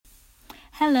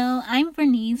Hello, I'm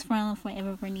Vernice from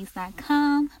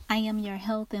ForeverVernice.com. I am your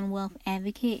health and wealth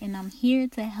advocate, and I'm here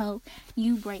to help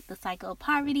you break the cycle of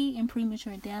poverty and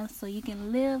premature death so you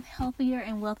can live healthier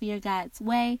and wealthier God's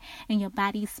way in your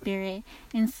body, spirit,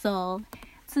 and soul.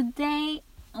 Today,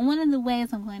 one of the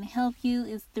ways I'm going to help you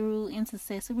is through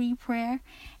intercessory prayer.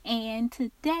 And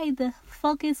today, the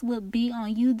focus will be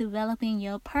on you developing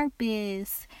your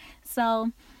purpose.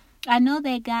 So, I know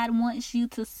that God wants you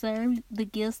to serve the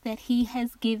gifts that He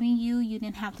has given you. You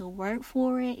didn't have to work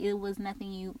for it. It was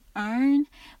nothing you earned,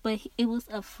 but it was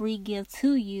a free gift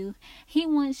to you. He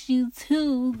wants you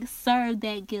to serve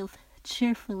that gift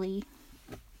cheerfully.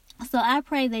 So I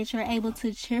pray that you're able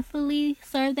to cheerfully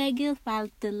serve that gift by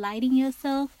delighting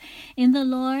yourself in the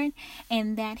Lord,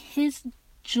 and that His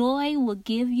joy will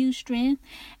give you strength,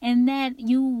 and that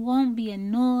you won't be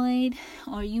annoyed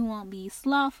or you won't be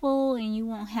slothful and you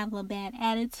won't have a bad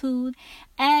attitude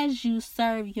as you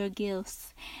serve your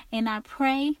gifts. And I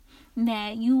pray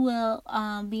that you will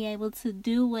be able to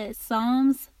do what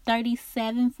Psalms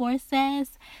 37:4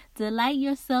 says: delight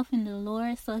yourself in the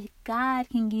Lord so God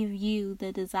can give you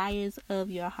the desires of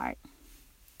your heart.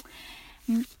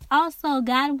 Also,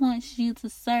 God wants you to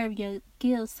serve your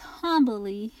gifts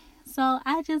humbly. So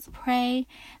I just pray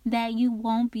that you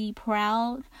won't be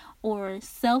proud or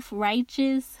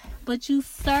self-righteous, but you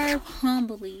serve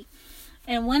humbly.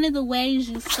 And one of the ways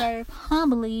you serve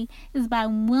humbly is by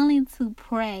willing to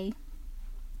pray,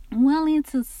 willing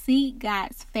to seek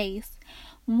God's face,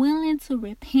 willing to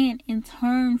repent and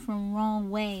turn from wrong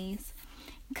ways.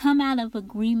 Come out of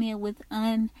agreement with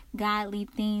ungodly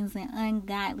things and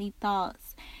ungodly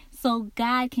thoughts, so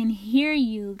God can hear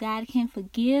you, God can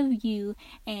forgive you,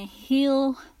 and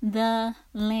heal the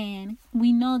land.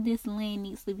 We know this land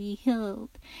needs to be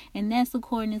healed, and that's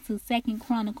according to 2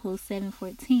 Chronicles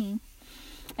 7:14.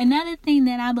 Another thing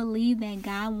that I believe that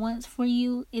God wants for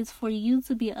you is for you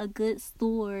to be a good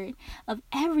steward of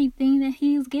everything that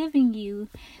He's giving you.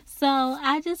 So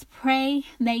I just pray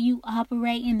that you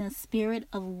operate in a spirit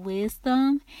of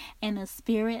wisdom and a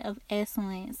spirit of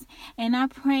excellence. And I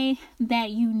pray that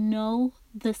you know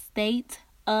the state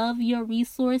of your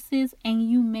resources and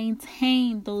you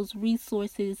maintain those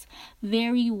resources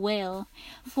very well.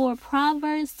 For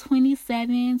Proverbs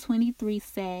 27:23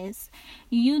 says,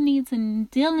 you need to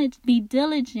be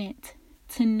diligent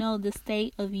to know the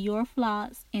state of your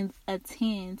flocks and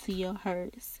attend to your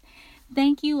herds.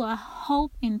 Thank you. I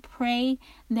hope and pray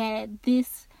that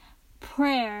this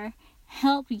prayer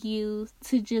help you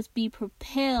to just be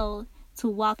propelled to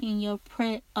walk in your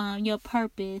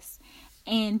purpose.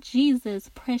 In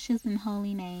Jesus' precious and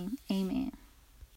holy name, amen.